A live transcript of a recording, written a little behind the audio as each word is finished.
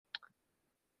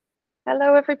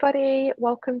Hello, everybody.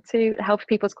 Welcome to the Healthy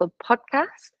People's Club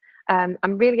podcast. I'm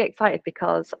really excited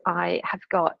because I have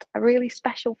got a really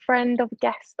special friend of a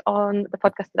guest on the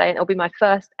podcast today, and it'll be my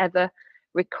first ever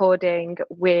recording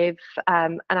with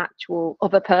an actual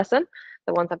other person.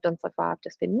 The ones I've done so far have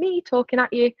just been me talking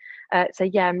at you. So,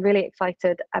 I'm really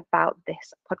excited about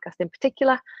this podcast in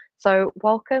particular. So,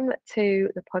 welcome to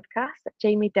the podcast,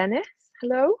 Jamie Dennis.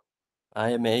 Hello.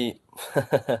 I am mate.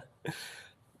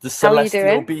 The How are you celestial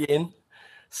doing? being.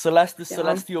 The Yeah, I'm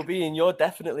celestial being. You're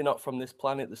definitely not from this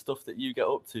planet, the stuff that you get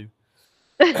up to.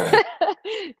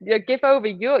 you give over.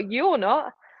 You're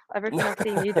not. Everything I've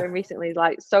seen you doing recently is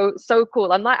like so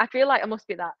cool. I feel like I must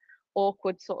be that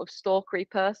awkward sort of stalkery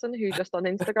person who just on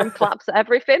Instagram claps at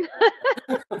everything.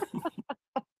 You're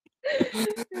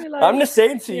I'm like, the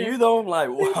same to yeah. you though. I'm like,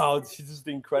 wow, she's just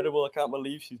incredible. I can't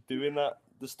believe she's doing that.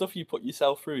 The stuff you put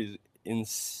yourself through is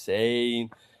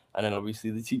insane. And then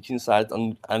obviously the teaching side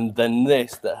and then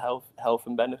the health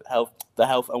and benefit the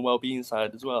health and well-being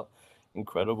side as well.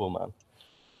 Incredible, man.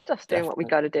 Just doing what we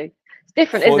Definitely. got to do. It's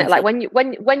different, isn't it? Like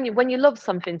 100. when you love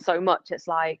something so much, it's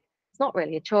like it's not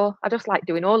really a chore. I just like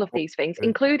doing all of these things,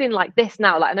 including like this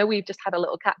now. Like I know we've just had a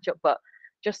little catch up, but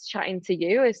just chatting to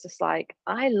you is just like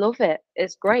I love it.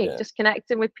 It's great. Yeah. Just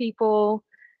connecting with people,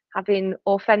 having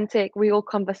authentic, real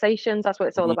conversations. That's what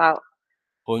it's all about.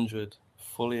 100.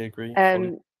 Fully agree. Fully Um,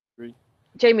 agree.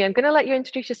 Jamie, I'm going to let you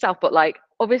introduce yourself, but like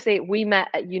obviously we met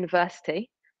at university,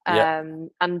 Yeah.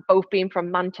 and both being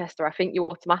from Manchester, I think you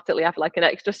automatically have like an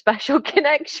extra special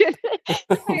connection.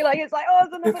 You're like it's like oh,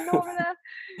 there's another Northerner.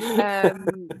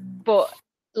 But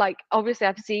like obviously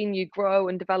I've seen you grow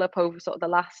and develop over sort of the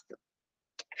last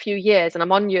few years, and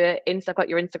I'm on your I've got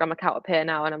your Instagram account up here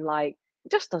now, and I'm like, he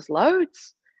just does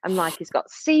loads. I'm like, he's got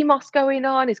CMOS going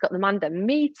on, he's got the Mandem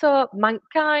Meet Up,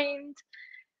 Mankind.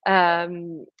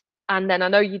 Um, and then I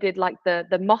know you did like the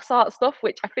Moss art stuff,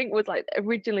 which I think was like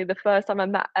originally the first time I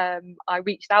met. I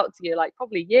reached out to you like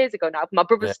probably years ago now. My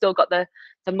brother's Yeah. still got the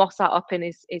Moss art up in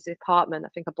his apartment. I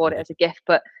think I bought it Yeah. as a gift.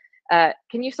 But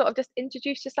can you sort of just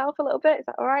introduce yourself a little bit? Is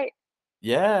that all right?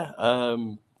 Yeah.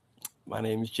 My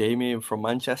name's Jamie. I'm from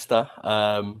Manchester.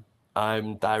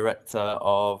 I'm director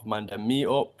of Mandem Meet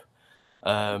Up.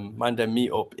 Mandem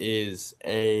Meet Up is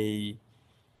a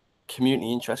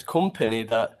community interest company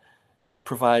that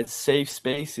provides safe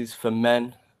spaces for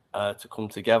men to come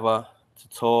together, to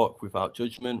talk without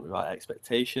judgment, without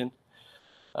expectation.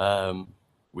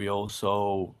 We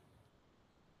also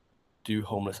do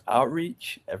homeless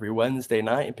outreach every Wednesday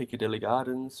night in Piccadilly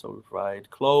Gardens. So we provide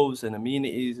clothes and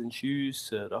amenities and shoes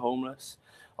to the homeless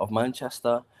of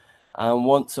Manchester. And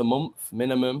once a month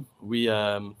minimum, we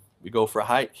go for a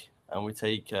hike and we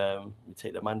take the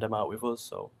Mandem out with us.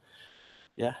 So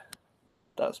yeah,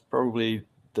 that's probably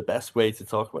the best way to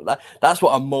talk about that. That's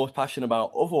what I'm most passionate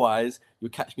about. Otherwise,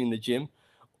 you'll catch me in the gym,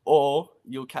 or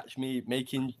you'll catch me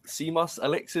making CMOS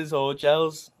elixirs or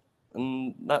gels,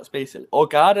 and that's basically, or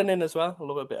gardening as well. I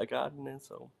love a bit of gardening,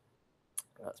 so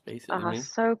that's basically Oh, me.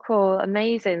 so cool,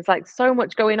 amazing. It's like so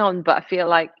much going on, but I feel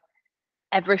like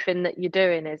everything that you're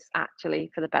doing is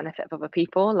actually for the benefit of other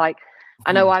people. Like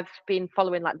I know I've been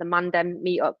following like the Mandem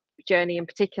meetup journey in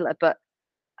particular, but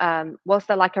was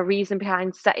there like a reason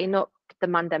behind setting up the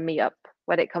Mandem meetup?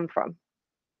 Where did it come from?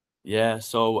 Yeah,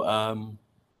 so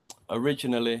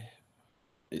originally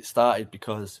it started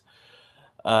because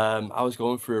I was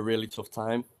going through a really tough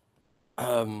time.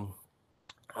 Um,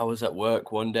 I was at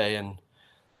work one day and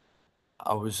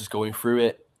I was just going through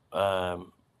it, and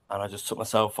I just took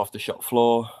myself off the shop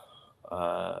floor,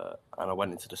 and I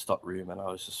went into the stock room, and I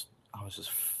was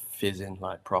just fizzing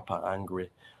like proper angry.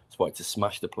 Just wanted to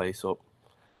smash the place up,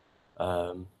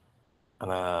 um,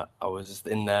 and I was just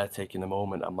in there taking a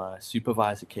moment, and my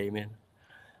supervisor came in,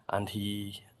 and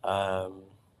he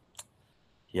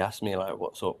asked me like,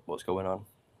 "What's up? What's going on?"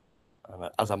 And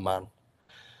as a man,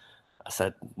 I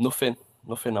said, "Nothing,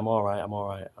 nothing. I'm all right. I'm all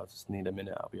right. I just need a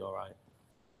minute. I'll be all right."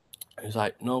 He was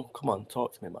like, "No, come on,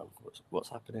 talk to me, man. What's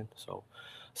happening?" So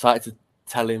I started to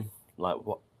tell him like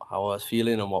how I was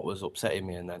feeling and what was upsetting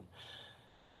me, and then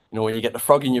when you get the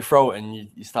frog in your throat and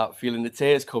you start feeling the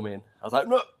tears coming, I was like,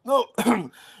 "No,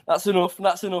 no, that's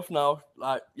enough now.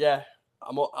 Like, yeah,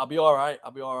 I'll be all right.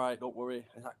 I'll be all right. Don't worry."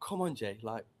 He's like, "Come on, Jay.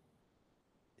 Like,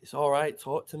 it's all right.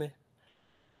 Talk to me."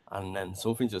 And then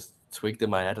something just twigged in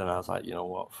my head, and I was like, "You know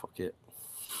what? Fuck it.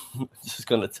 I'm just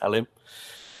gonna tell him."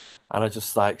 And I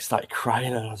just like started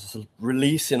crying, and I was just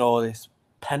releasing all this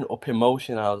pent up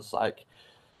emotion. I was like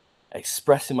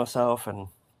expressing myself, and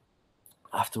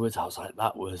afterwards I was like,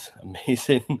 that was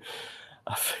amazing.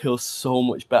 I feel so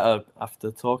much better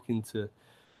after talking to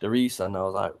Darius, and I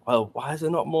was like, well, why is there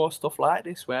not more stuff like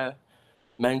this where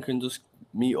men can just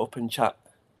meet up and chat.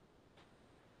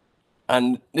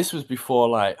 And this was before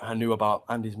like I knew about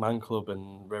Andy's Man Club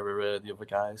and the other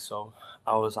guys. So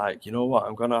I was like, you know what,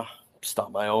 I'm gonna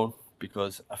start my own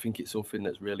because I think it's something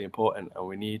that's really important and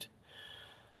we need.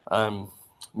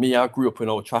 I grew up in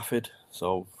Old Trafford,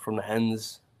 so from the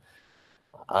Hens,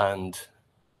 and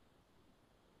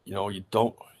you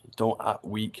don't act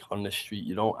weak on the street.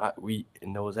 You don't act weak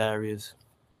in those areas.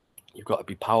 You've got to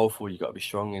be powerful. You've got to be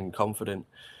strong and confident.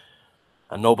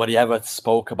 And nobody ever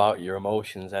spoke about your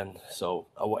emotions, and so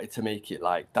I wanted to make it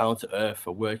like down to earth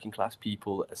for working class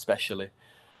people, especially.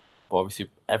 But obviously,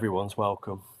 everyone's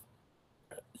welcome.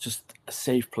 Just a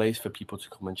safe place for people to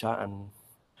come and chat, and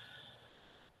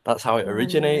that's how it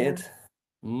originated.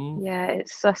 Yeah,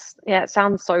 it's just it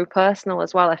sounds so personal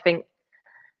as well. I think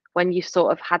when you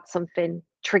sort of had something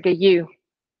trigger you,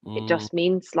 it Mm, just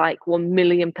means like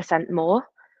 1,000,000% more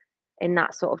in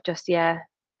that sort of just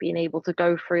being able to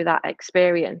go through that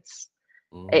experience.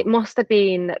 It mm, must have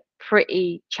been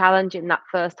pretty challenging that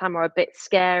first time or a bit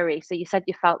scary. So you said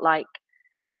you felt like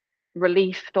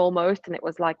relieved almost, and it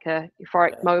was like a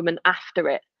euphoric yeah, moment after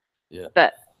it. yeah.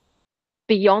 But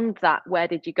beyond that, where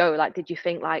did you go? Like, did you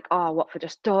think like, oh, what have I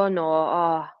just done? Or,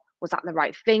 oh, was that the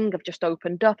right thing? I've just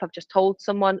opened up, I've just told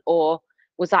someone, or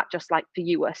was that just like for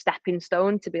you a stepping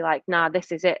stone to be like, nah,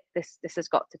 this is it. This has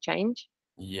got to change.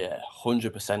 Yeah,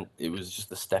 100%. It was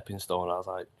just a stepping stone. I was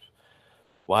like,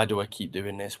 why do I keep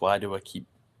doing this? Why do I keep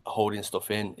holding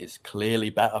stuff in? It's clearly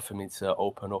better for me to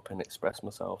open up and express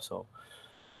myself. So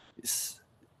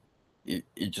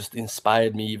it just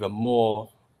inspired me even more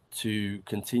to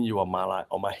continue on my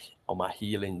on my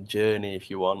healing journey, if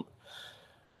you want,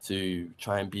 to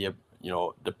try and be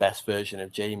the best version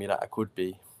of Jamie that I could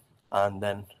be, and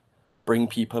then bring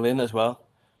people in as well,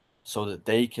 so that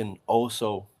they can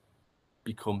also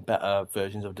become better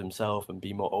versions of themselves and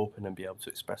be more open and be able to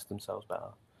express themselves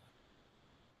better.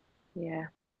 Yeah.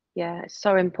 Yeah, it's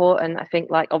so important. I think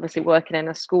like obviously working in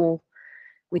a school,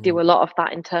 we Mm, do a lot of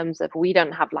that in terms of we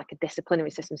don't have like a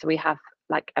disciplinary system. So we have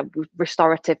like a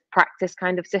restorative practice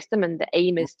kind of system. And the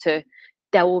aim is to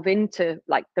delve into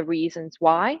like the reasons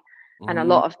why. And a mm,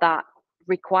 lot of that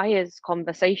requires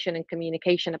conversation and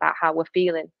communication about how we're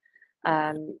feeling.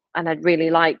 yeah, And I'd really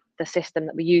like the system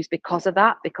that we use because of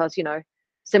that, because,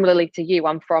 similarly to you,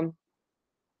 I'm from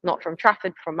not from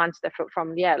Trafford, from Manchester,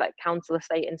 from like council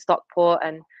estate in Stockport,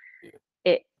 and yeah,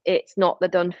 it's not the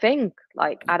done thing.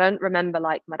 Like I don't remember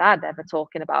like my dad ever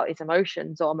talking about his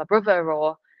emotions, or my brother,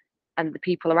 or and the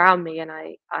people around me, and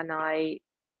I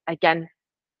again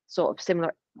sort of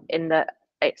similar in that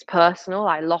it's personal.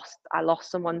 I lost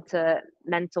someone to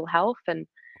mental health, and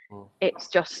mm, it's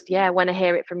just when I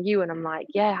hear it from you, and I'm like,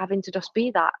 having to just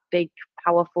be that big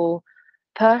powerful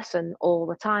person all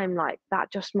the time, like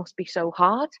that just must be so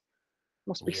hard.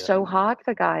 Must be yeah. so hard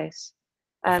for guys.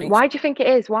 I think Why do you think it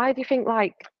is? Why do you think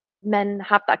like men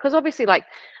have that? Because obviously, like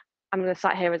I'm going to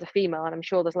sit here as a female, and I'm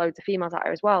sure there's loads of females out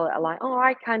there as well that are like, oh,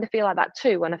 I kind of feel like that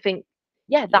too. And I think,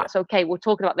 yeah, that's okay. We're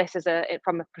talking about this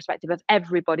from a perspective of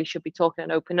everybody should be talking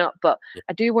and open up. But yeah.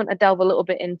 I do want to delve a little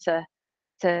bit into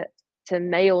to to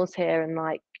males here, and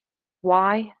like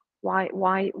why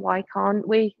can't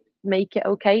we make it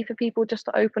okay for people just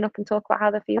to open up and talk about how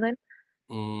they're feeling?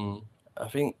 I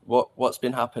think what's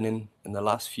been happening in the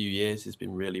last few years has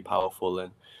been really powerful,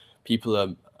 and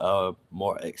people are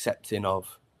more accepting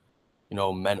of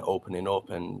men opening up,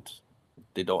 and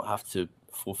they don't have to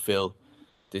fulfill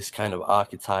this kind of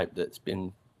archetype that's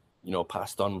been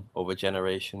passed on over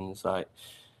generations. Like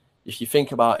if you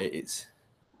think about it, it's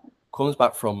comes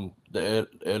back from the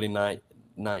early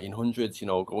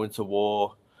 1900s, going to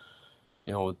war,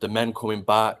 the men coming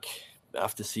back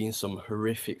after seeing some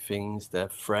horrific things, their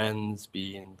friends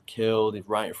being killed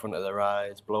right in front of their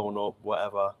eyes, blown up,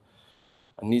 whatever.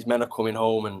 And these men are coming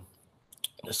home and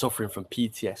they're suffering from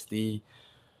PTSD,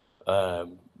 they're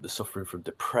suffering from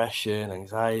depression,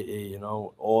 anxiety,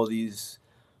 all these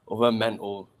other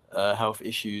mental health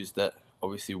issues that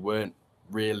obviously weren't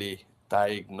really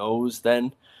diagnosed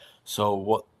then. So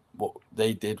what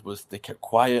they did was they kept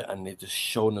quiet and they just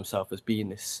shown themselves as being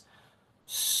this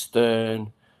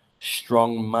stern,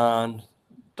 strong man.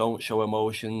 Don't show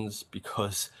emotions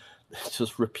because they're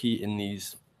just repeating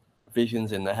these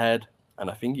visions in the head. And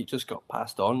I think it just got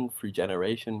passed on through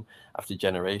generation after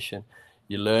generation.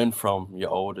 You learn from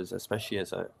your elders, especially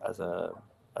as a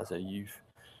youth.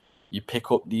 You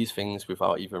pick up these things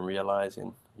without even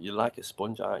realizing. You're like a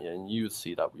sponge, aren't you? And you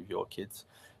see that with your kids.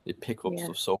 They pick up Yeah,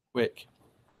 stuff so quick,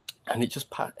 and it's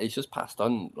just passed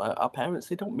on. Like our parents,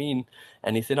 they don't mean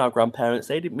anything. Our grandparents,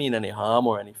 they didn't mean any harm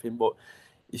or anything, but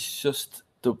it's just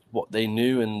what they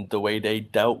knew and the way they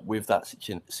dealt with that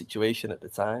situation at the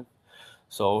time.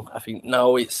 So I think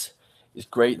now it's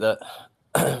great that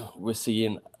we're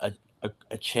seeing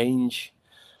a change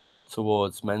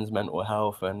towards men's mental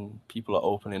health, and people are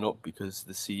opening up because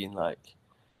they're seeing like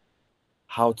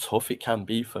how tough it can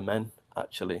be for men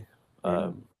actually,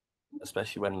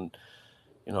 especially when,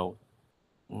 you know,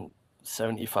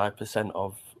 75%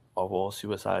 of all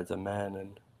suicides are men,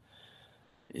 and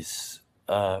it's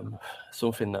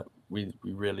something that we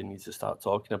really need to start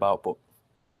talking about. But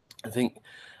I think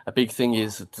a big thing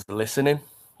is just listening.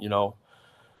 You know,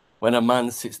 when a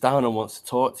man sits down and wants to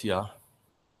talk to you,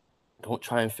 don't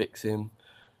try and fix him.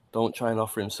 Don't try and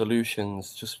offer him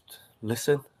solutions. Just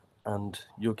listen, and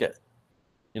you'll get,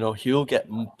 you know, he'll get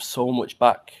so much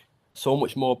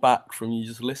more back from you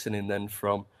just listening than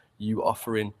from you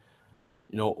offering,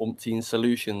 you know, umpteen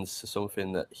solutions to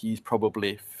something that he's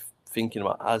probably thinking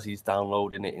about as he's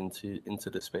downloading it into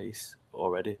the space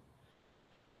already.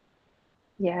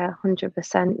 Yeah,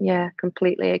 100%. Yeah,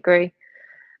 completely agree.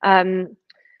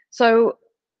 So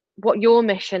what your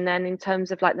mission then in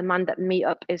terms of like the Mandem Meet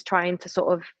Up is trying to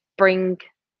sort of bring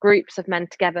groups of men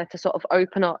together to sort of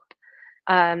open up.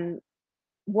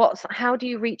 How do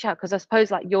you reach out? Because I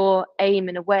suppose like your aim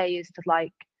in a way is to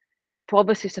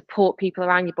obviously support people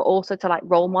around you, but also to like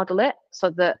role model it so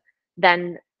that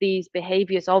then these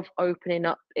behaviors of opening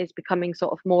up is becoming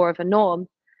sort of more of a norm,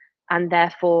 and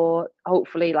therefore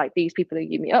hopefully like these people who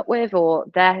you meet up with or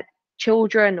their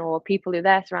children or people who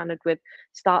they're surrounded with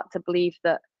start to believe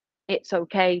that it's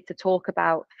okay to talk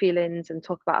about feelings and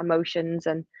talk about emotions.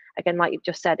 And again, like you've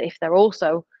just said, if they're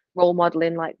also role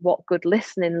modeling like what good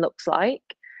listening looks like,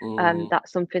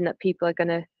 that's something that people are going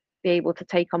to be able to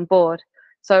take on board.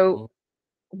 So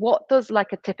what does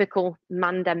like a typical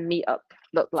Mandem meetup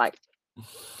look like?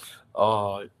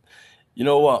 Oh, you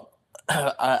know what?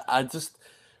 I just,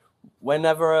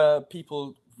 whenever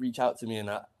people reach out to me and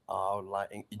are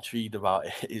like intrigued about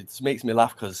it, it just makes me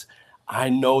laugh because I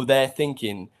know they're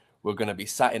thinking we're going to be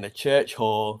sat in a church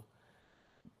hall,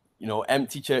 you know,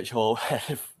 empty church hall,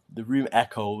 the room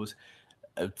echoes,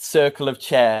 a circle of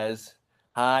chairs.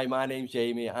 Hi, my name's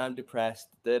Jamie. I'm depressed.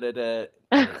 Da, da, da.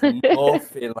 And it's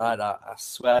nothing like that. I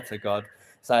swear to God.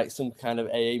 It's like some kind of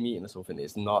AA meeting or something.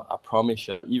 It's not. I promise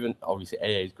you. Even obviously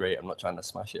AA is great. I'm not trying to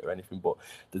smash it or anything. But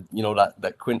you know,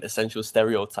 that quintessential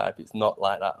stereotype. It's not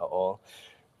like that at all.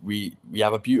 We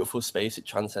have a beautiful space at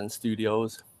Transcend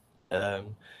Studios.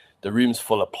 The room's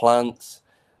full of plants.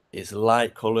 It's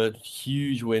light colored,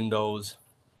 huge windows.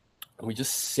 And we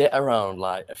just sit around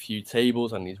like a few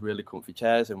tables on these really comfy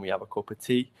chairs, and we have a cup of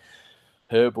tea,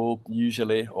 herbal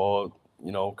usually, or,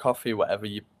 you know, coffee, whatever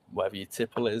your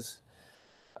tipple is,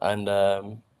 and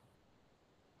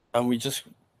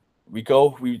we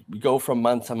go from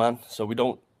man to man. So we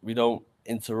don't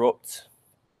interrupt.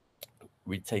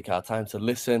 We take our time to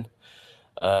listen.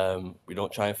 We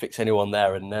don't try and fix anyone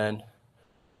there and then.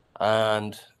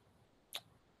 And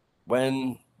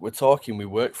when we're talking, we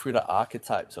work through the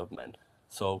archetypes of men.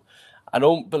 So I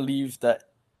don't believe that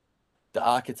the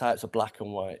archetypes are black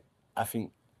and white. I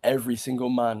think every single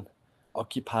man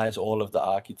occupies all of the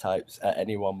archetypes at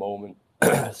any one moment.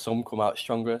 Some come out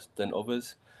stronger than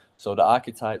others. So the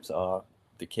archetypes are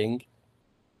the king,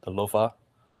 the lover,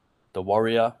 the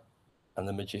warrior, and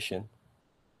the magician.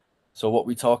 So what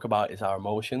we talk about is our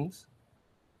emotions,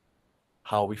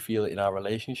 how we feel in our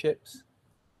relationships,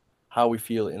 how we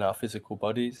feel in our physical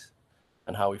bodies,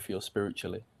 and how we feel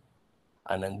spiritually.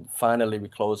 And then finally, we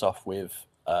close off with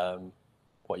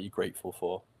what you're grateful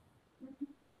for.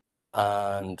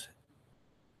 And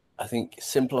I think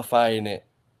simplifying it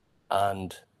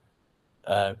and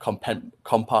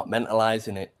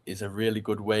compartmentalizing it is a really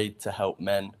good way to help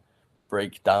men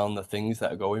break down the things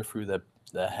that are going through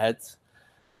their heads.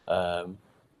 I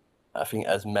think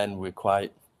as men, we're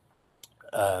quite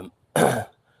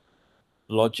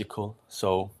logical,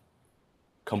 so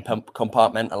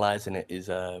compartmentalizing it is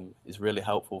really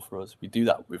helpful for us. We do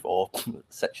that with all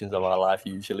sections of our life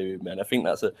usually with men. I think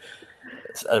that's a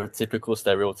typical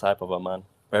stereotype of a man,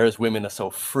 whereas women are so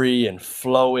free and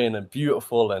flowing and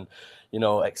beautiful and, you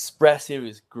know, expressive.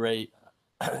 Is great.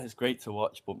 It's great to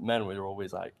watch, but men, we're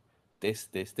always like this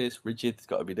rigid. It's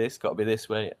got to be this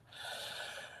way.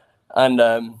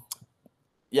 And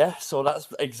yeah, so that's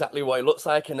exactly what it looks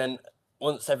like. And then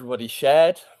once everybody's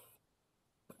shared,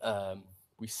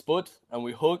 we spud and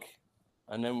we hug,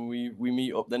 and then we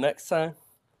meet up the next time.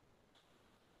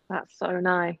 That's so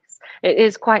nice. it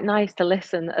is quite nice to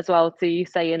listen as well to you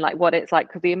saying like what it's like,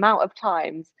 because the amount of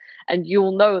times, and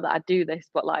you'll know that I do this,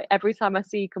 but like every time I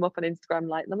see you come up on Instagram,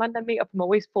 like the Mandem Meet Up, I'm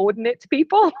always forwarding it to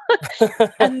people.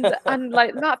 And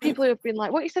like that people who have been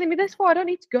like, what are you sending me this for? I don't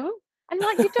need to go. And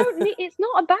like, you don't need, it's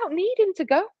not about needing to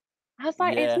go. I was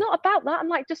like, it's Yeah, not about that. I'm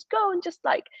like, just go and just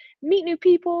like meet new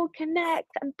people, connect,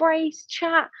 embrace,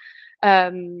 chat.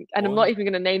 And I'm not fun. even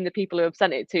going to name the people who have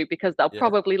sent it to, because they'll Yeah.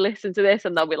 probably listen to this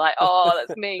and they'll be like, oh,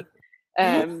 that's me.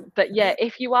 But yeah,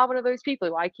 if you are one of those people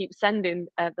who I keep sending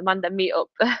the Mandem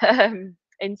Meetup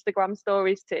Instagram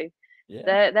stories to,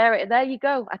 Yeah. there you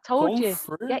go. I told Come you,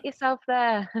 through. get yourself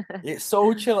there. It's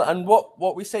so chill. And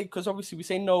what we say, because obviously we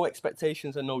say no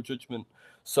expectations and no judgment.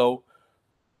 So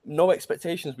no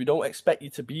expectations. We don't expect you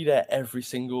to be there every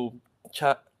single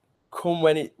chat. Come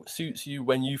when it suits you,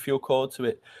 when you feel called to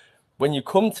it. When you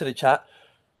come to the chat,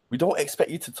 we don't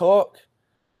expect you to talk.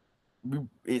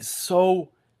 It's so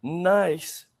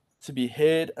nice to be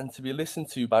heard and to be listened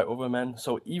to by other men.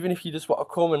 So even if you just want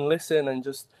to come and listen and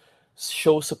just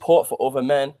show support for other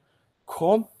men,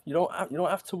 come. You don't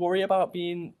have to worry about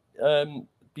being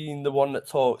the one that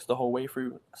talks the whole way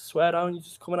through. I swear down, you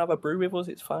just come and have a brew with us.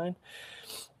 It's fine.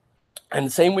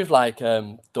 And same with like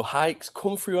the hikes.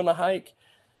 Come through on a hike.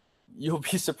 You'll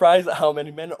be surprised at how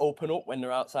many men open up when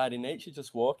they're outside in nature,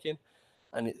 just walking.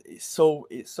 And it's so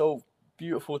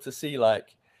beautiful to see.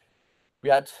 Like, we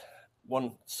had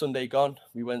one Sunday gone.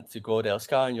 We went to Goredale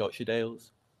Scar in Yorkshire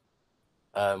Dales.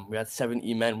 We had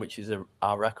 70 men, which is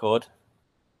our record.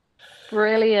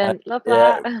 Brilliant, love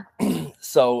Yeah. that.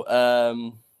 So,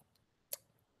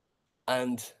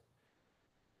 and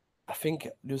I think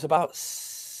there was about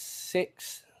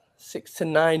six to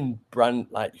nine brand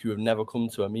like who have never come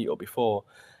to a meetup before,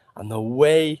 and the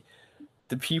way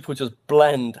the people just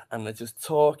blend and they're just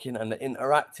talking and they're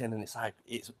interacting, and it's like,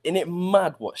 it's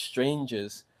mad what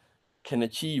strangers can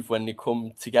achieve when they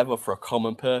come together for a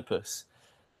common purpose.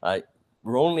 Like,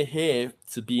 we're only here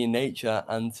to be in nature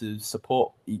and to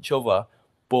support each other,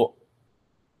 but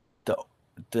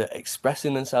the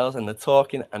expressing themselves and the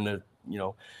talking and the,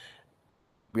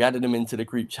 we added them into the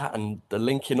group chat and the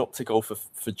linking up to go for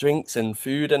drinks and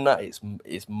food and that,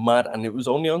 it's mad. And it was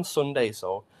only on Sunday,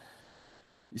 so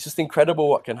it's just incredible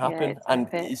what can Yeah, happen. it's And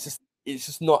epic. it's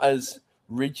just not as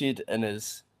rigid and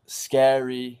as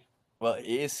scary. Well, it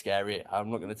is scary. I'm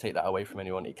not going to take that away from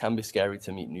anyone. It can be scary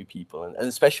to meet new people, and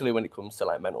especially when it comes to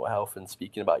like mental health and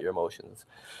speaking about your emotions.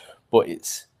 But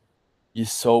it's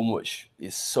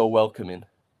so welcoming,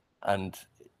 and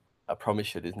I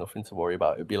promise you, there's nothing to worry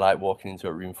about. It'd be like walking into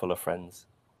a room full of friends.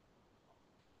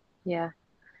 Yeah,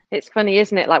 it's funny,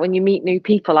 isn't it? Like when you meet new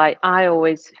people, I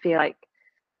always feel like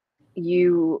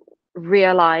you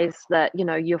realize that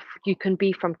you can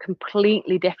be from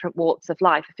completely different walks of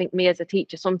life. I think me as a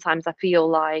teacher, sometimes I feel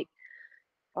like,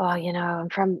 oh, I'm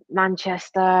from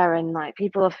Manchester, and like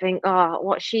people think, oh,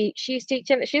 what she's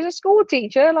teaching, she's a school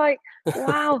teacher, like,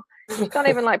 wow, she can't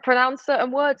even like pronounce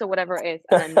certain words or whatever it is.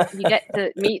 And then you get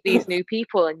to meet these new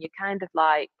people and you kind of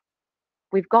like,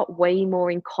 we've got way more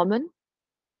in common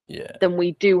Yeah. than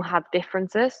we do have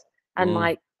differences. And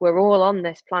like, we're all on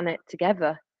this planet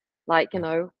together. Like,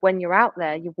 when you're out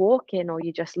there, you're walking or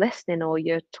you're just listening or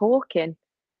you're talking,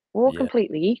 we're all Yeah.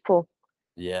 completely equal.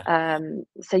 Yeah.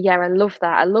 So yeah, I love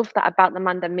that. I love that about the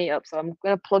Mandem Meetup. So I'm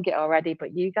gonna plug it already,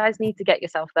 but you guys need to get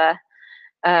yourself there.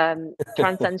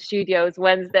 Transcend Studios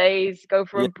Wednesdays, go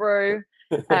for Yeah. a brew.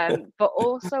 But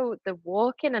also the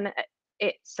walking, and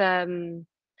it's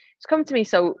come to me.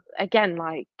 So again,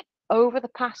 like over the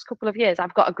past couple of years,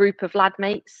 I've got a group of lad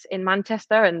mates in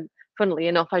Manchester, and funnily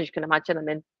enough, as you can imagine, I'm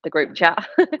in the group chat.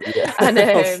 Yeah. And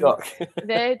No shock.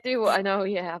 they do what I know,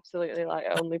 yeah, absolutely, like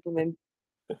only women.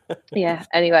 Yeah,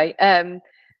 anyway,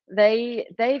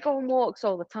 they go on walks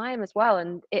all the time as well,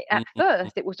 and at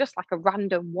first it was just like a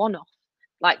random one-off.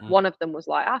 Like one of them was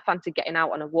like, I fancy getting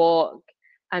out on a walk,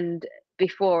 and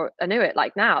before I knew it,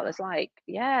 like now there's like,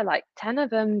 yeah, like 10 of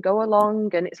them go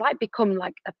along, and it's like become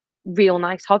like a real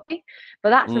nice hobby. But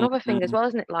that's another thing as well,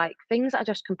 isn't it? Like things are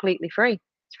just completely free.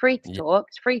 It's free to Yeah. talk,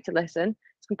 it's free to listen,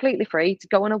 it's completely free to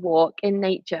go on a walk in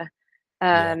nature.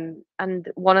 Yeah. And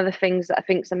one of the things that I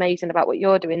think is amazing about what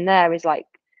you're doing there is like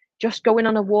just going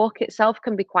on a walk itself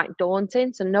can be quite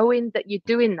daunting. So knowing that you're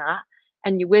doing that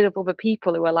and you're with other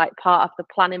people who are like part of the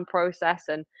planning process,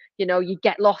 and you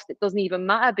get lost, it doesn't even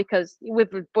matter because you're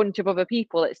with a bunch of other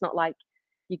people. It's not like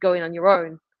you're going on your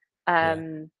own.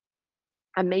 Yeah.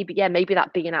 And maybe, yeah, maybe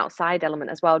that being outside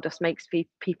element as well just makes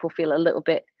people feel a little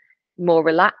bit more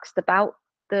relaxed about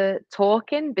the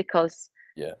talking, because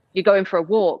Yeah. you're going for a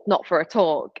walk, not for a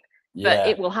talk, but Yeah.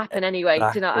 it will happen anyway. Do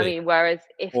you know what I Exactly. mean? Whereas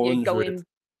if you're 100. going,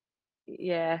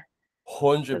 yeah.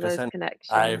 for those 100%. I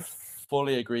connections.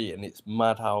 fully agree, and it's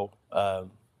mad how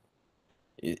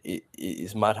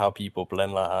it's mad how people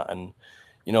blend like that. And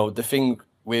you know, the thing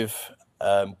with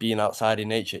being outside in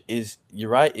nature is, you're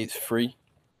right, it's free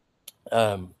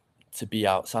to be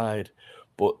outside,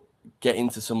 but getting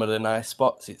to some of the nice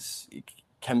spots, it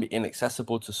can be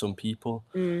inaccessible to some people.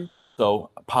 So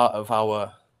part of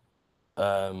our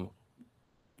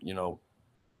you know,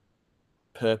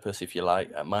 purpose, if you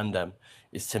like, at Mandem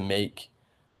is to make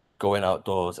going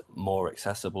outdoors more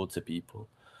accessible to people.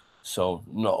 So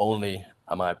not only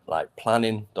am I like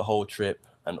planning the whole trip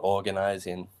and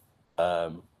organizing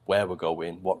where we're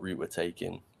going, what route we're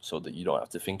taking, so that you don't have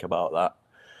to think about that.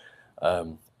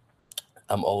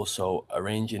 I'm also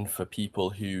arranging for people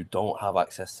who don't have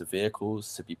access to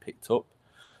vehicles to be picked up.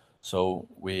 So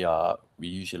we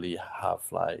usually have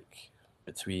like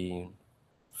between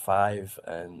 5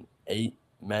 and 8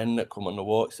 men that come on the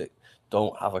walks that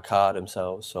don't have a car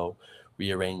themselves. So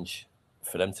we arrange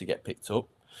for them to get picked up.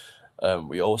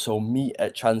 We also meet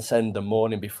at Transcend the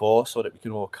morning before so that we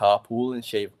can all carpool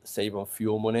and save on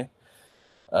fuel money.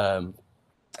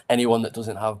 Anyone that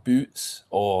doesn't have boots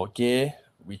or gear,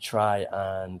 we try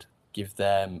and give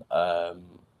them,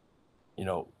 you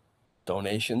know,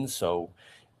 donations. So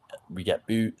we get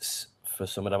boots for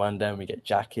some of the Mandem, we get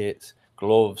jackets,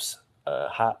 gloves,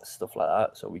 hats, stuff like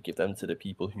that. So we give them to the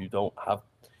people who don't have,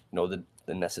 you know, the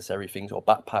necessary things, or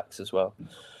backpacks as well.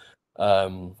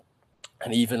 And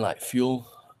even like fuel,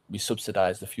 we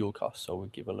subsidize the fuel costs, so we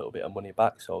give a little bit of money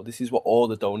back. So this is what all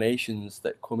the donations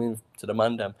that come in to the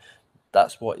Mandem,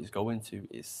 that's what is going to,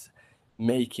 is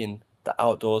making the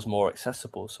outdoors more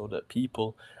accessible, so that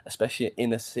people, especially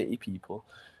inner city people,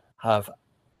 have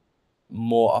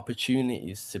more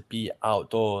opportunities to be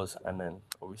outdoors. And then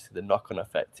obviously the knock-on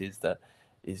effect is that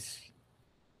is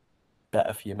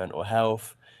better for your mental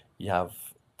health. You have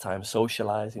time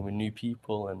socializing with new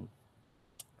people, and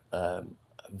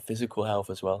physical health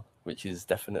as well, which is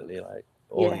definitely like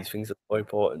all these things are so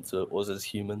important to us as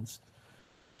humans.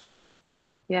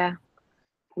 Yeah.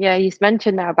 You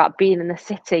mentioned there about being in the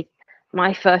city.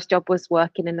 My first job was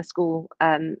working in a school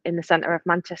in the centre of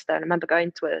Manchester, and I remember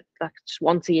going to it like just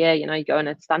once a year. You know, you go on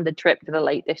a standard trip to the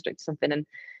Lake District or something, and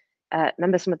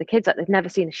remember some of the kids, like, they'd never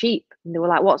seen a sheep, and they were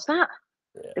like, "What's that?"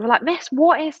 Yeah. They were like, "Miss,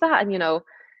 what is that?" And you know,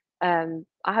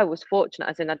 I was fortunate,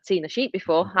 as in I'd seen a sheep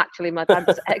before. Actually, my dad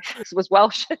was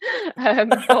Welsh,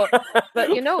 but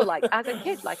you know, like as a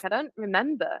kid, like I don't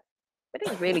remember. I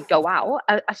didn't really go out.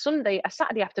 A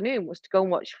Saturday afternoon was to go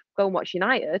and watch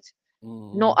United,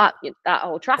 not at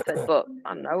Old Trafford, but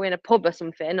I don't know, in a pub or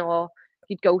something, or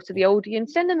you'd go to the Odeon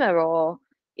Cinema, or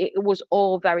it was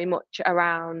all very much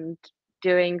around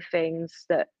doing things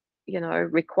that, you know,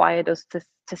 required us to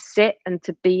sit and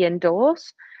to be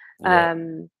indoors. Yeah.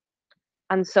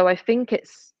 And so I think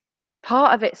it's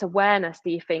part of it's awareness, do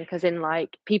you think, as in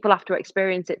like people have to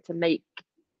experience it to make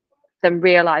them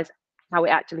realize how it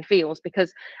actually feels?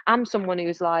 Because I'm someone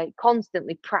who's like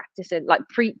constantly practicing, like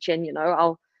preaching, you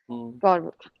know,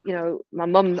 God, you know, my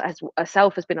mum has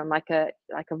herself has been on like a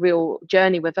real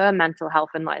journey with her mental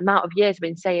health, and like amount of years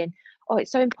been saying, "Oh,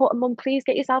 it's so important, mum. Please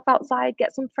get yourself outside,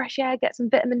 get some fresh air, get some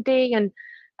vitamin D." And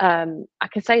I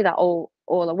can say that all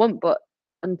I want, but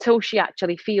until she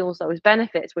actually feels those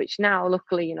benefits, which now,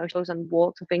 luckily, you know, she goes on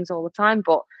walks and things all the time,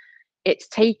 but it's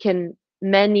taken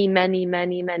many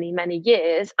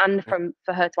years, and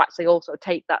for her to actually also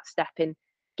take that step in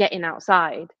getting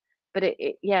outside. But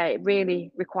it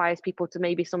really requires people to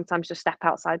maybe sometimes just step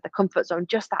outside the comfort zone,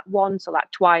 just that once or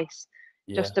that twice,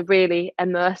 Yeah. just to really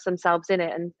immerse themselves in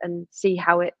it and see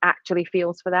how it actually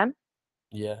feels for them.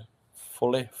 Yeah.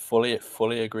 Fully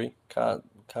agree. Can't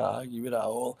argue with that at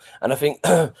all. And I think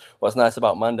what's nice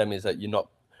about Mandem is that you're not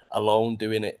alone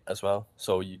doing it as well.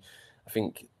 So I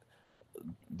think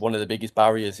one of the biggest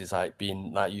barriers is like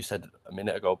being, like you said a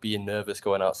minute ago, being nervous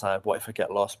going outside. What if I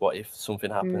get lost? What if something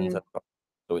happens?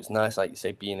 So it's nice, like you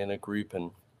say, being in a group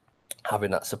and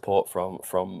having that support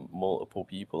from multiple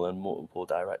people and multiple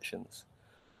directions.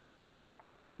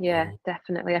 Yeah,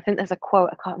 definitely. I think there's a quote,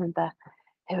 I can't remember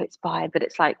who it's by, but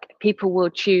it's like people will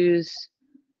choose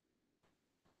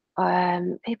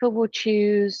people will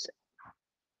choose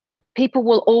people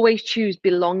will always choose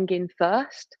belonging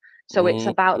first. So it's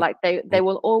about like they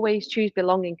will always choose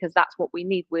belonging because that's what we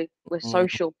need. We're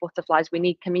social butterflies. We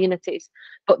need communities,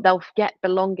 but they'll get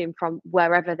belonging from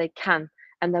wherever they can,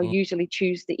 and they'll usually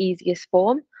choose the easiest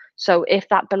form. So if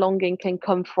that belonging can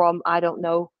come from, I don't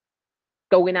know,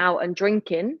 going out and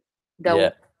drinking, they'll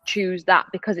Yeah. choose that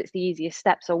because it's the easiest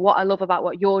step. So what I love about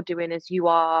what you're doing is you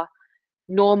are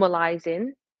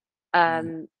normalizing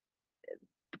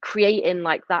creating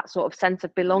like that sort of sense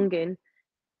of belonging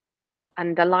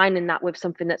and aligning that with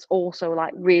something that's also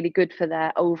like really good for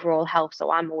their overall health. So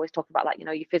I'm always talking about like, you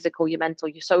know, your physical, your mental,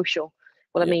 your social.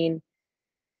 Well, I Yeah. mean,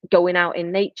 going out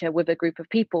in nature with a group of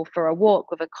people for a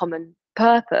walk with a common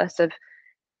purpose of,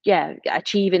 yeah,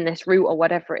 achieving this route or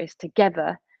whatever it is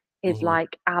together is Mm-hmm.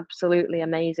 like absolutely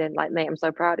amazing. Like, mate, I'm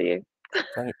so proud of you.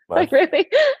 Thanks, I man.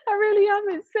 really am.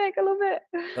 It's sick. I love it.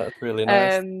 That's really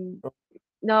nice.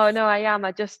 No, I am.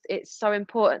 It's so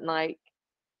important. Like,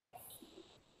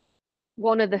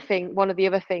 one of the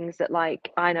other things that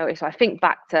like I noticed, so I think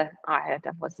back to I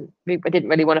didn't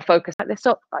really want to focus like this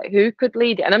up, like who could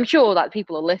lead it, and I'm sure that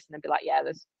people will listen and be like, yeah,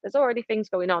 there's already things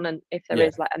going on, and if there Yeah.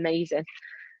 is, like, amazing.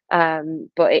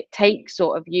 But it takes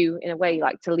sort of you in a way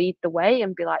like to lead the way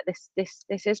and be like, this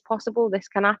is possible, this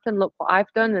can happen, look what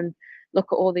I've done, and look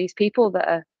at all these people that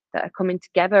are coming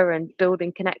together and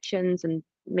building connections and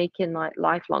making like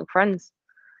lifelong friends.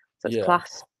 So it's Yeah.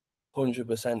 class.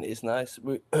 100%. It's nice.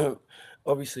 We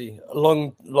obviously a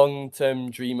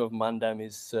long-term dream of Mandem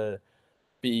is to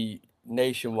be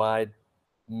nationwide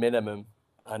minimum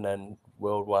and then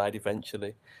worldwide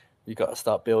eventually. We got to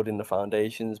start building the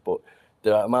foundations, but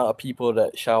the amount of people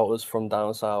that shout us from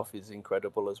down south is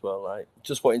incredible as well. Like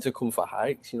just wanting to come for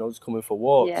hikes, you know, just coming for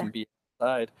walks Yeah. and be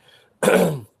outside.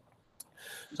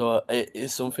 So it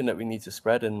is something that we need to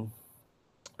spread, and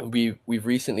we've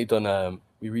recently done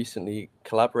we recently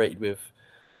collaborated with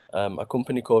a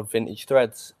company called Vintage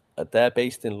Threads. They're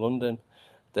based in London.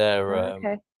 They're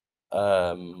Okay.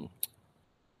 um,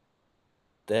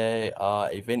 they are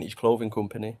a vintage clothing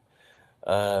company,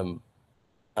 and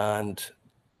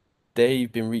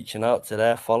they've been reaching out to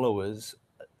their followers,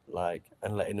 like,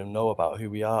 and letting them know about who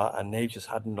we are, and they've just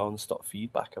had non-stop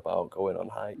feedback about going on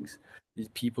hikes. These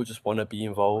people just want to be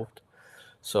involved,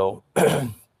 so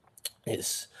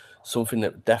it's something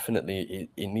that definitely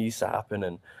it needs to happen,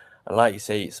 and like you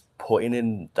say, it's putting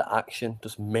in the action,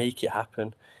 just make it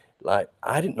happen. Like,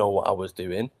 I didn't know what I was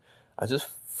doing. I just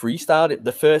freestyled it.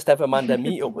 The first ever Mandem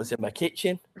meetup was in my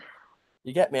kitchen.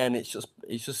 You get me? And it's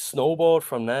just snowballed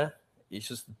from there. It's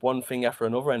just one thing after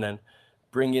another, and then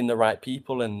bring in the right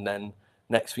people, and then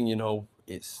next thing you know,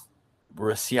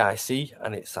 we're a CIC,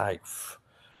 and it's like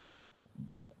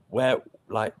where,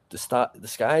 like, the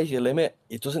sky is your limit.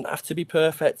 It doesn't have to be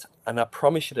perfect, and I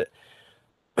promise you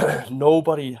that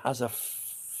nobody has a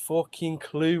fucking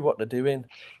clue what they're doing.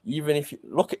 Even if you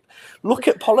look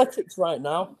at politics right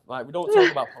now. Like, we don't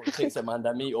talk about politics at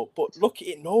Mandem Meetup, but look at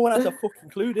it. No one has a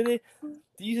fucking clue, do they?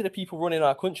 These are the people running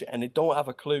our country, and they don't have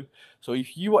a clue. So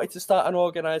if you wanted to start an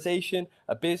organization,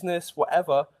 a business,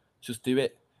 whatever, just do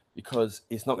it, because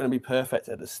it's not going to be perfect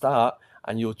at the start,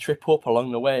 and you'll trip up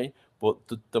along the way. But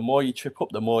the more you trip up,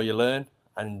 the more you learn,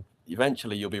 and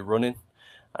eventually you'll be running.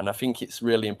 And I think it's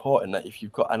really important that if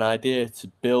you've got an idea to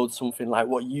build something like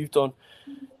what you've done,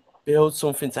 build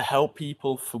something to help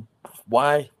people.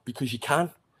 Why? Because you can.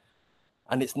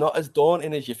 And it's not as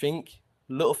daunting as you think.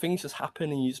 Little things just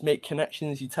happen, and you just make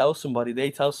connections. You tell somebody,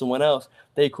 they tell someone else,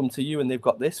 they come to you, and they've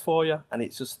got this for you. And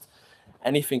it's just,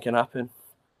 anything can happen.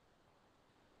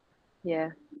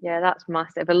 Yeah, that's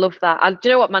massive. I love that. Do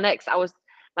you know what my next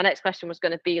question was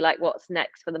going to be like, what's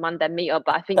next for the Mandem meetup?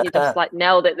 But I think you just like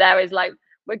nailed it there. Is like,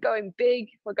 we're going big,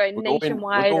 we're going We're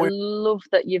nationwide. I going love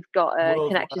that you've got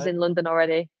connections worldwide. in London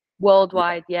already, Yeah.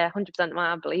 worldwide. Yeah, 100%.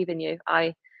 I believe in you.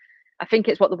 I think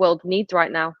it's what the world needs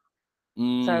right now.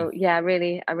 Mm, So yeah, I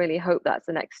really hope that's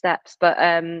the next steps. But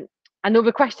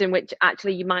another question, which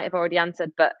actually you might have already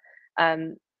answered, but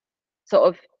um, sort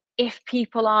of, if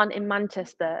people aren't in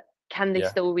Manchester, can they yeah.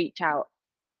 still reach out?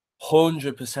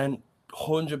 100%.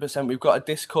 100%. We've got a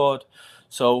Discord.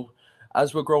 So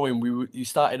as we're growing, you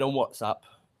started on WhatsApp,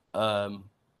 and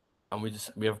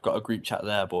we have got a group chat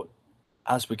there. But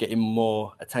as we're getting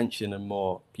more attention and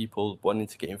more people wanting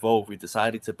to get involved, we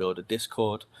decided to build a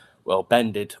Discord. Well,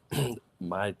 Ben did.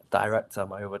 My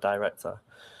other director,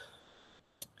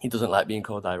 he doesn't like being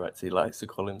called director. He likes to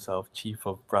call himself chief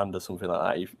of brand or something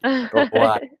like that. I don't know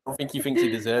why. I don't think he thinks he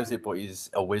deserves it, but he's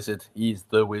a wizard. He's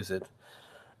the wizard.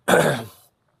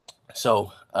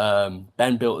 So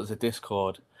Ben built us a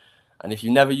Discord, and if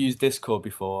you've never used Discord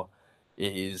before,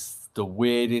 it is the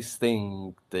weirdest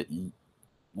thing that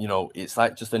it's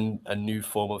like just a new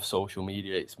form of social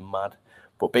media. It's mad.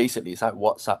 But basically, it's like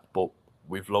WhatsApp, but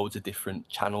with loads of different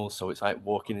channels. So it's like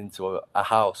walking into a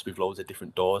house with loads of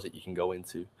different doors that you can go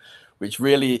into, which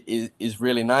really is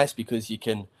really nice, because you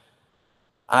can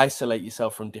isolate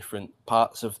yourself from different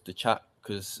parts of the chat,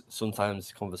 because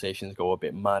sometimes conversations go a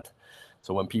bit mad.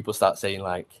 So when people start saying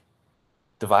like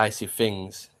divisive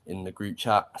things in the group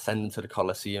chat, I send them to the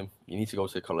Colosseum. You need to go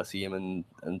to the Colosseum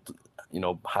and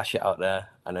hash it out there.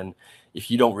 And then if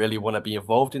you don't really want to be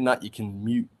involved in that, you can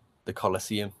mute the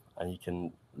Colosseum and you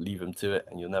can leave them to it,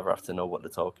 and you'll never have to know what they're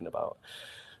talking about.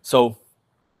 So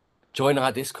join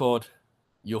our Discord.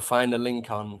 You'll find the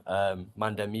link on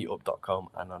mandemmeetup.com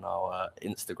and on our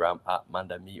Instagram at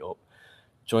Mandem Meetup.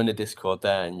 Join the Discord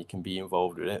there and you can be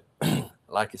involved with it.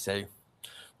 Like I say,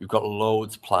 we've got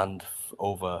loads planned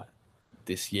over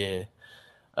this year.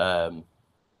 Some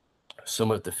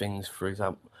of the things, for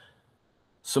example,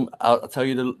 I'll tell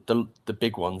you the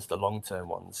big ones, the long-term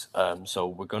ones. So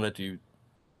we're going to do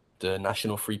the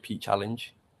National Free Peak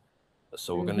Challenge.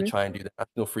 So we're going to try and do the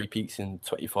National Free Peaks in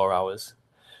 24 hours.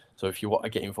 So if you want to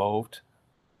get involved,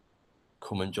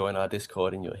 come and join our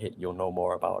Discord and you'll know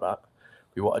more about that.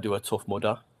 We want to do a Tough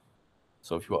Mudder.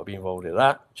 So if you want to be involved in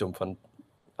that, jump on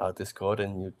our Discord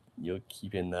and you'll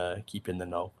keep in the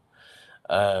know.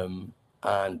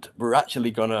 And we're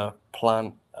actually going to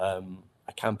plan a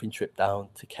camping trip down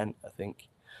to Kent, I think.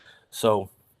 So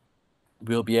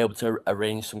we'll be able to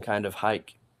arrange some kind of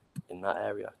hike in that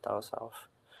area down south.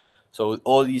 So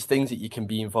all these things that you can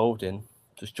be involved in,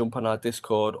 just jump on our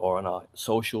Discord or on our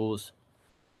socials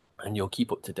and you'll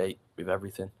keep up to date with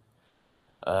everything.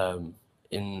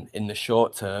 In the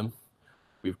short term,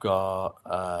 we've got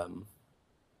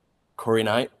curry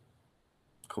night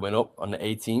coming up on the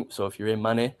 18th. So if you're in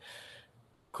Manny,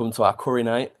 come to our curry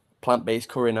night, plant-based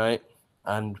curry night,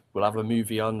 and we'll have a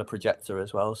movie on the projector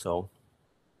as well. So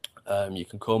you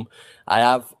can come. I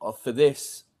have, for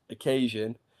this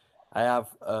occasion, I have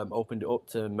opened it up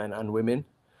to men and women.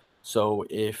 So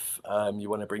if you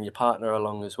want to bring your partner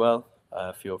along as well,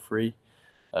 feel free.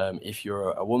 If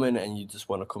you're a woman and you just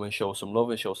want to come and show some love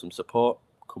and show some support,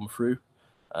 come through.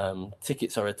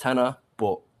 Tickets are a tenner,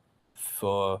 but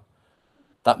for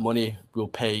that money, we'll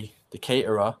pay the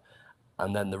caterer,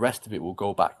 and then the rest of it will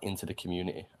go back into the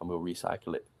community and we'll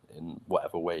recycle it in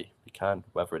whatever way we can,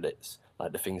 whether it's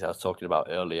like the things I was talking about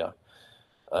earlier,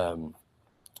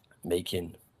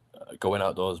 making going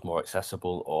outdoors more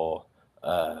accessible, or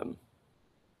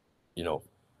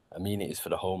amenities for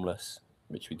the homeless,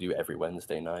 which we do every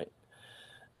Wednesday night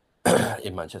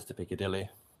in Manchester Piccadilly.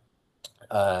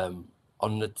 On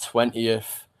the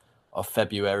 20th of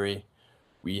February,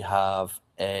 we have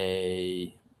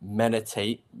a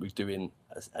meditate. We're doing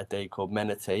a day called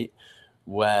Meditate,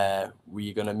 where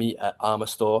we're going to meet at Armour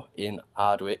Store in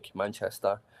Ardwick,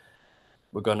 Manchester.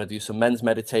 We're going to do some men's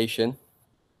meditation.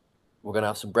 We're going to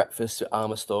have some breakfast at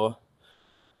Armour Store.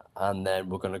 And then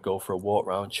we're going to go for a walk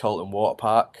around Cholton Water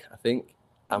Park, I think.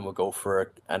 And we'll go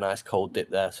for a nice cold dip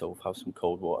there. So we'll have some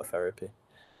cold water therapy.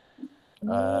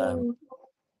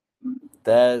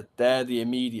 They're the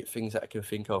immediate things that I can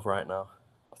think of right now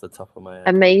off the top of my head.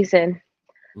 Amazing.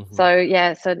 So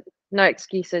no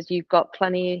excuses. You've got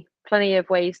plenty of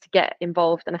ways to get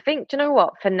involved. And I think, do you know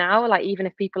what, for now, like, even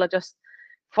if people are just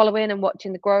following and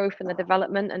watching the growth and the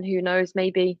development, and who knows,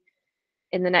 maybe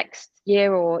in the next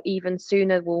year or even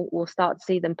sooner, we'll start to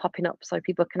see them popping up so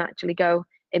people can actually go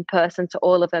in person to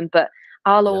all of them. But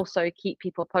I'll also keep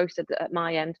people posted at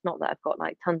my end. Not that I've got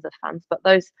like tons of fans, but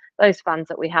those fans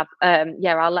that we have,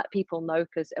 I'll let people know,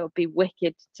 because it would be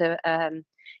wicked to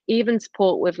even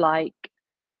support with like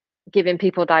giving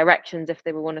people directions if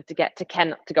they were wanted to get to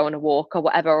Kent to go on a walk or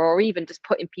whatever, or even just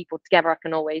putting people together. I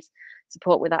can always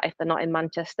support with that if they're not in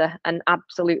Manchester. And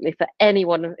absolutely, for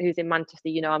anyone who's in Manchester,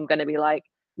 I'm going to be like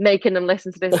making them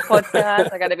listen to this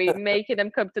podcast. I'm going to be making them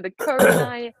come to the curry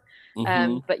night.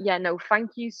 But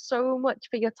thank you so much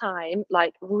for your time.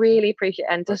 Like, really appreciate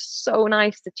it, and just so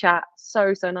nice to chat.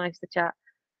 So nice to chat.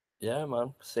 Yeah,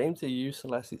 man. Same to you,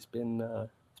 Celeste. It's been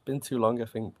too long, I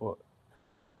think, but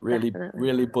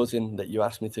really buzzing that you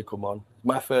asked me to come on.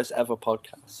 My first ever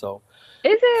podcast, so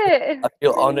is it? I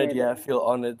feel honored. Yeah, I feel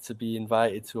honored to be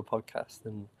invited to a podcast.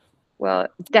 And well,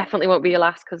 definitely won't be your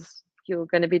last, because you're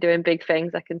going to be doing big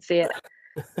things. I can see it.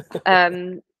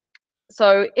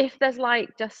 So if there's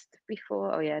like, just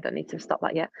before, I don't need to stop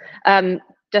that yet.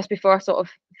 Just before I sort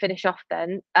of finish off,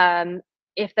 then,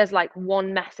 if there's like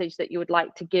one message that you would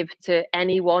like to give to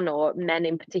anyone, or men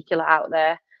in particular out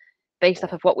there, based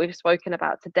off of what we've spoken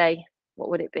about today, what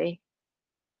would it be?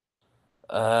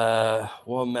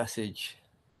 One message.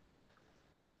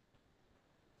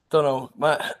 Don't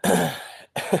know.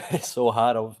 It's so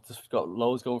hard. I've just got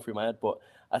loads going through my head, but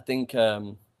I think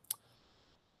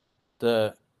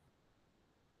the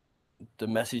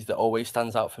message that always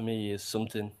stands out for me is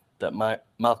something that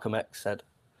Malcolm X said.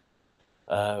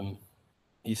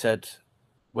 He said,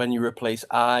 "When you replace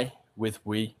I with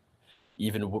we,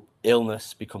 even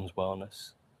illness becomes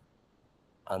wellness."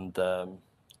 And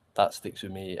that sticks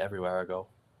with me everywhere I go.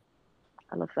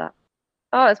 I love that.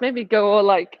 Oh, it's made me go all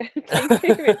like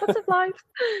daydreaming butterflies.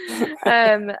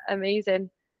 Amazing.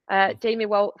 Jamie,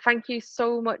 well, thank you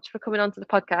so much for coming onto the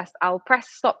podcast. I'll press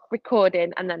stop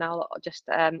recording and then I'll just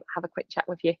have a quick chat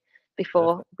with you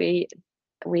before we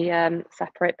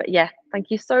separate. But yeah, thank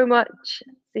you so much.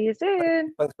 See you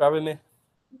soon. Thanks for having me.